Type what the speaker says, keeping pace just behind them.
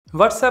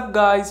What's up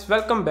guys,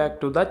 welcome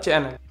back to the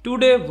channel.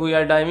 Today we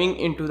are diving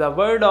into the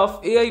world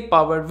of AI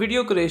powered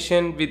video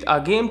creation with a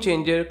game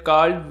changer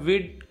called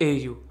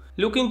VidAU.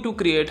 Looking to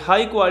create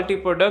high quality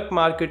product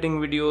marketing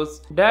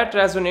videos that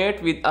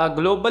resonate with a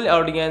global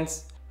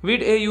audience,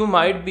 VidAU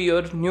might be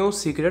your new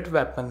secret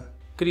weapon.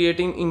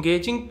 Creating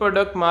engaging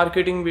product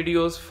marketing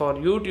videos for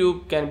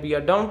YouTube can be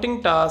a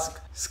daunting task.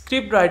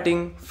 Script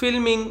writing,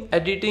 filming,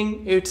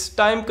 editing, it's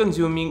time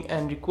consuming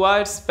and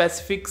requires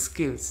specific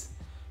skills.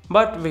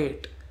 But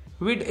wait,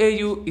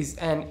 vidAU is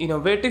an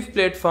innovative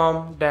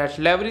platform that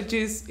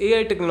leverages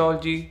AI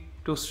technology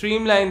to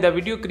streamline the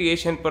video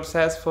creation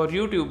process for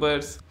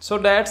YouTubers. So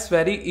that's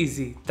very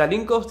easy. The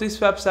link of this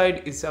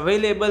website is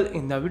available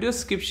in the video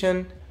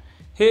description.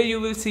 Here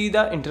you will see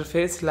the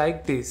interface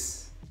like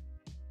this.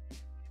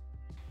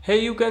 Here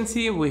you can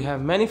see we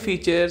have many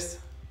features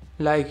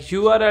like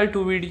URL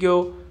to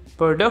video,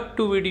 product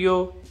to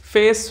video,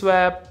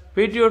 Faceswap,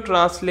 video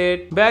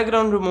translate,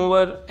 background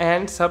remover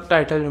and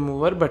subtitle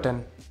remover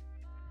button.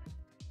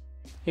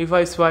 If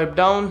I swipe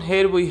down,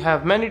 here we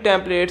have many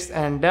templates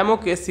and demo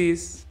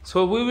cases.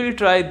 So we will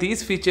try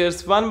these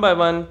features one by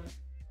one.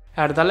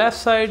 At the left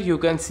side you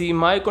can see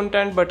my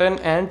content button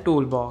and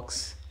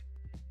toolbox.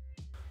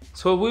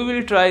 So we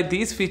will try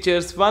these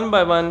features one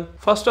by one.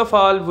 First of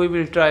all, we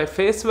will try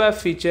Faceswap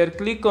feature.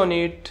 Click on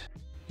it.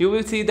 You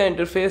will see the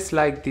interface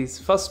like this.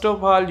 First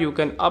of all, you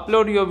can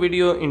upload your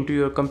video into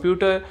your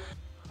computer.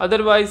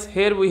 Otherwise,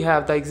 here we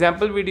have the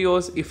example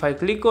videos. If I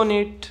click on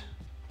it,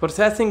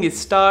 processing is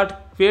start.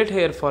 Wait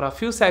here for a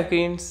few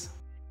seconds.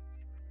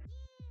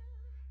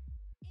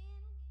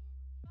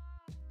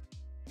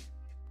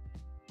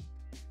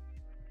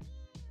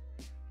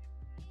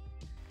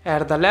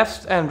 At the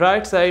left and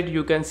right side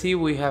you can see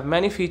we have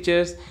many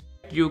features.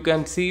 You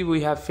can see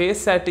we have face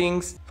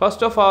settings.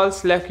 First of all,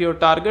 select your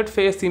target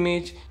face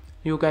image.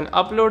 You can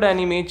upload an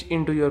image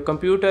into your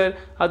computer,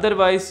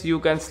 otherwise you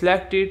can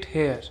select it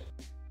here.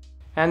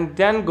 And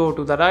then go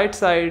to the right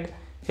side.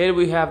 Here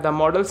we have the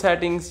model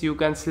settings. You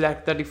can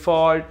select the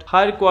default,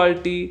 high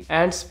quality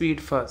and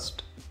speed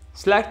first.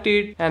 Select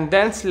it and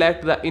then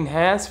select the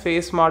enhance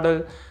face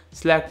model.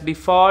 Select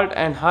default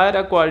and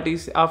higher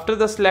qualities. After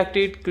the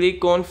selected,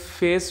 click on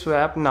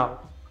Faceswap now.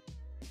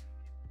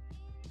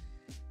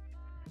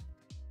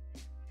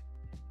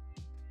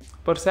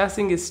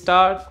 Processing is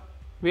start.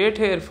 Wait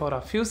here for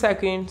a few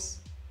seconds.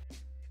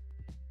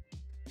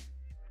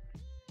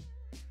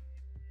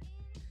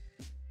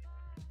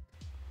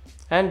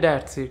 And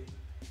that's it.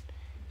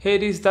 Here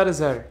is the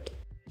result.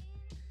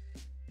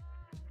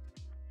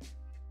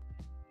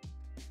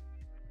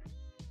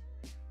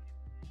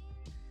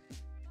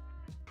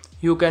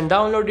 You can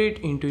download it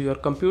into your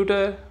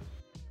computer.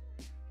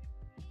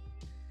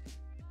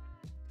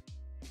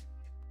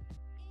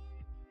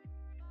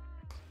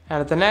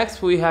 And the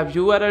next we have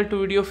URL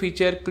to video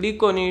feature.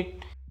 Click on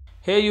it.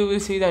 Here you will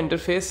see the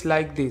interface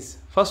like this.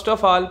 First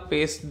of all,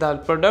 paste the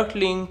product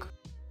link.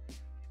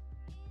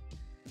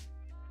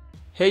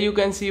 Here you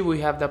can see we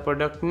have the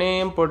product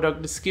name,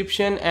 product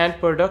description and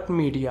product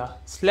media.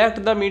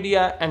 Select the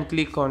media and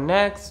click on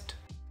next.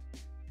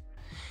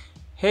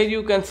 Here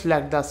you can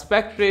select the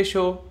aspect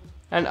ratio.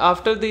 And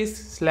after this,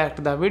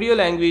 select the video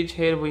language.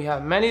 Here we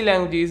have many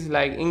languages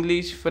like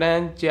English,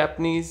 French,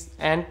 Japanese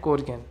and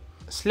Korean.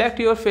 Select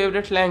your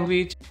favorite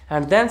language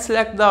and then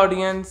select the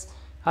audience.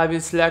 I will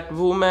select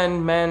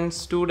women, men,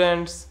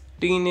 students,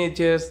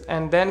 teenagers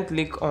and then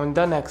click on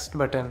the next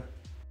button.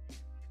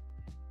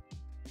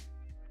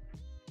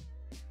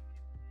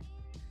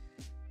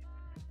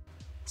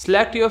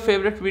 Select your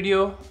favorite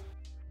video.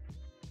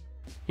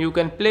 You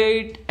can play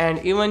it and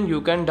even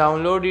you can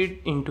download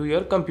it into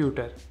your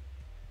computer.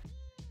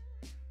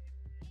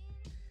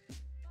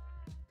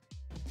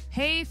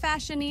 Hey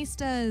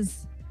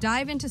fashionistas!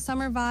 Dive into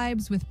summer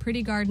vibes with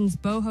Pretty Garden's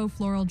boho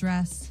floral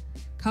dress.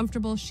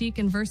 Comfortable, chic,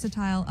 and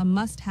versatile, a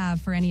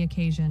must-have for any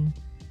occasion.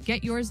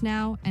 Get yours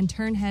now and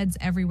turn heads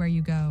everywhere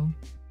you go.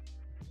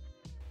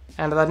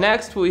 And the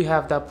next we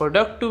have the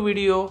product to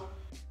video.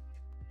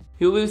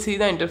 You will see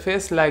the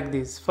interface like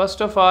this.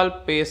 First of all,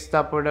 paste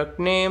the product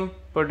name,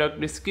 product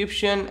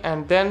description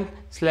and then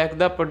select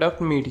the product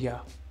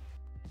media.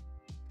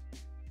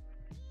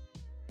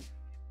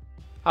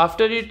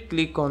 After it,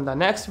 click on the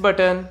next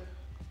button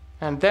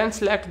and then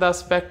select the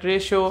aspect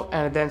ratio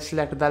and then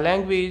select the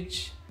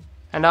language.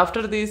 And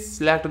after this,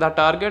 select the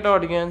target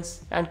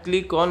audience and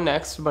click on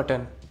next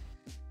button.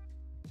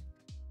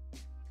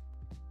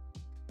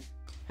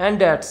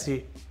 And that's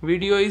it.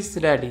 Video is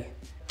ready.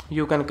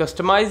 You can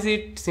customize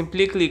it.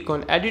 Simply click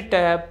on Edit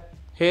tab.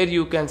 Here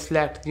you can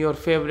select your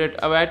favorite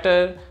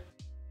avatar.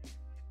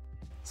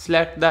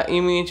 Select the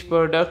image,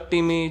 product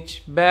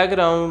image,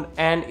 background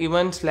and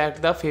even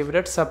select the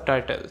favorite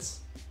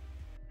subtitles.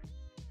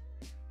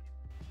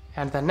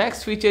 And the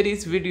next feature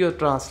is video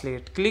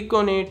translate. Click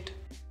on it.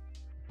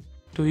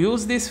 To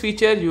use this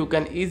feature, you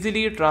can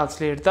easily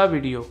translate the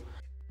video.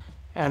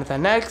 And the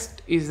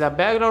next is the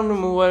background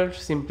remover.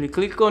 Simply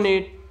click on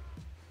it.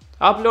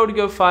 Upload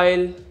your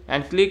file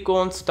and click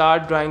on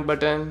Start Drawing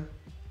button.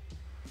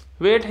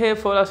 Wait here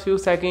for a few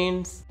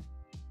seconds.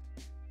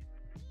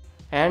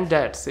 and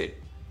that's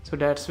it. So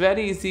that's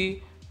very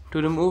easy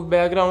to remove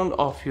background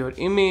of your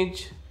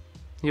image.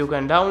 You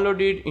can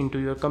download it into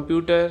your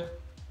computer.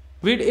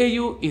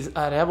 VidAU is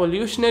a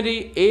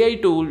revolutionary AI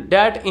tool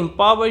that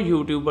empowers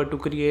YouTubers to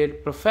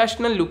create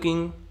professional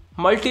looking,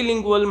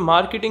 multilingual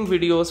marketing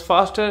videos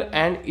faster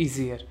and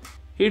easier.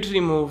 It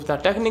removes the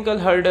technical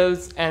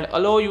hurdles and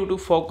allows you to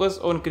focus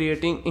on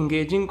creating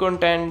engaging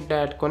content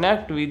that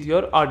connect with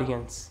your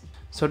audience.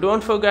 So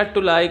don't forget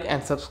to like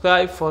and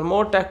subscribe for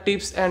more tech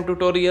tips and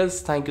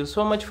tutorials. Thank you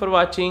so much for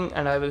watching,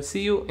 and I will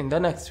see you in the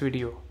next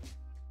video.